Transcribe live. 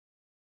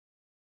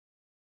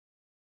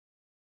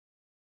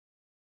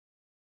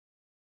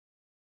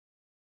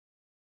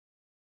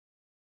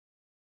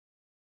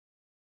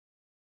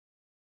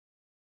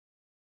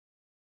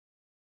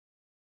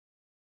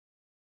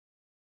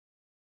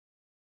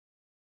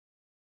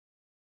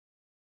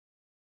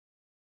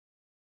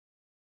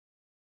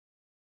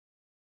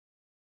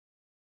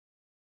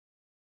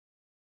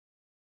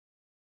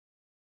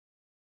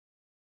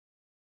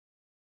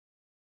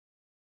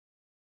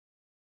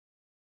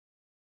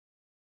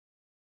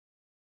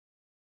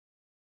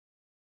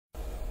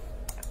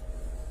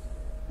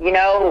you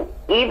know,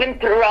 even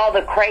through all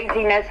the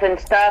craziness and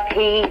stuff,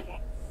 he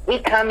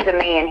come to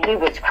me and he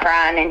was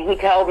crying, and he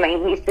told me,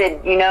 he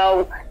said, you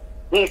know,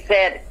 he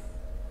said,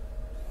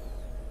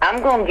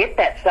 I'm going to get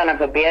that son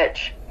of a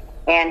bitch.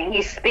 And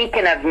he's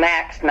speaking of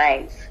Max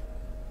Mays.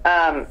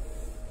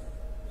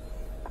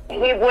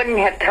 He wouldn't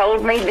have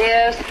told me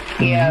this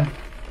if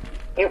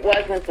it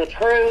wasn't the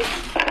truth.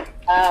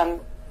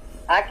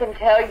 I can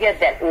tell you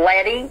that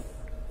Letty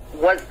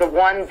was the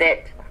one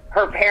that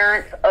her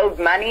parents owed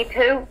money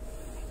to,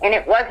 and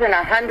it wasn't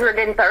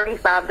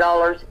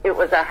 $135, it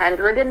was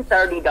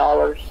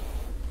 $130,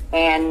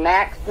 and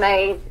Max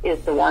Mays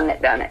is the one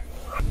that done it.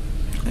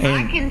 And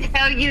I can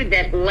tell you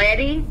that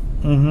Letty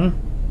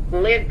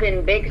lived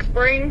in Big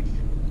Springs,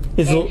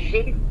 and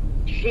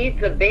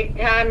she's a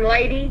big-time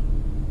lady,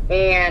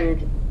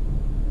 and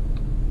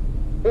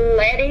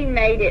Letty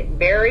made it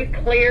very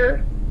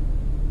clear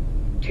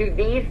to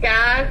these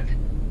guys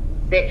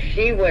that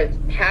she was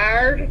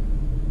tired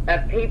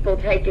of people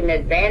taking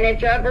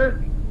advantage of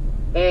her,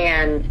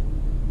 and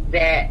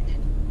that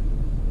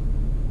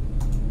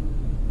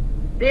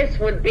this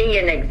would be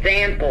an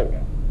example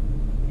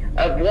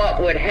of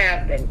what would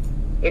happen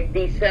if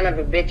these son of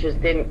a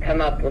bitches didn't come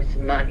up with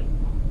some money.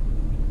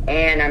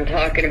 And I'm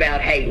talking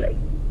about Hailey.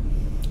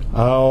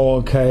 Oh,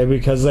 okay,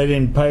 because they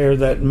didn't pay her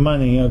that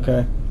money,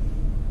 okay.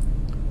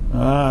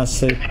 Ah, I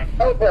see.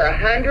 Over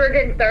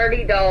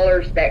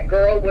 $130, that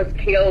girl was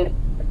killed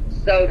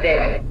so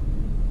that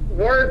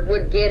word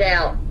would get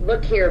out.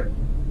 Look here,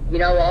 you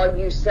know, all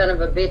you son of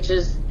a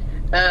bitches,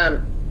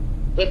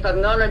 if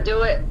I'm going to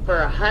do it for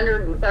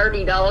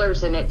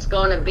 $130 and it's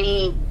going to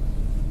be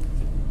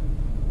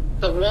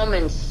the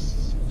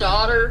woman's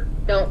daughter,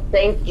 don't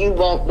think you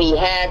won't be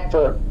had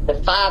for the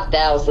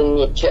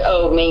 $5,000 that you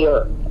owe me,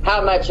 or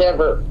how much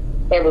ever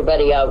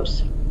everybody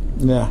owes.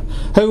 Yeah.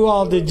 Who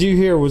all did you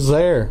hear was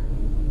there?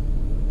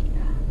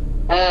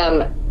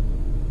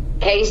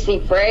 Casey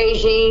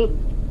Frazee,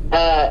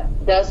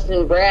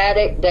 Dustin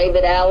Braddock,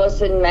 David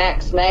Allison,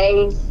 Max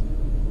Mays.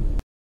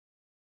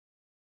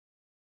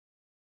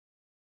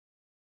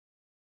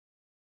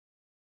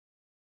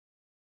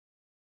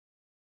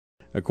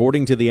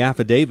 According to the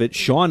affidavit,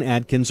 Sean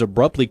Adkins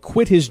abruptly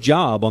quit his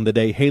job on the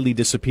day Hailey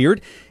disappeared.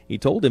 He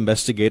told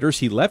investigators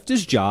he left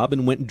his job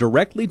and went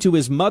directly to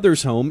his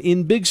mother's home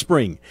in Big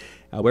Spring.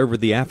 However,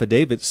 the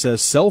affidavit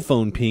says cell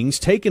phone pings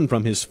taken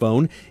from his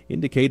phone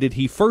indicated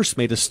he first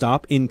made a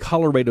stop in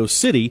Colorado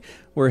City,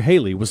 where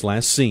Hailey was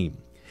last seen.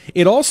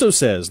 It also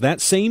says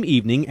that same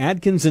evening,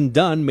 Adkins and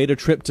Dunn made a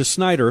trip to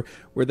Snyder,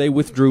 where they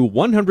withdrew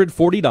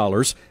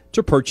 $140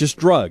 to purchase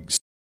drugs.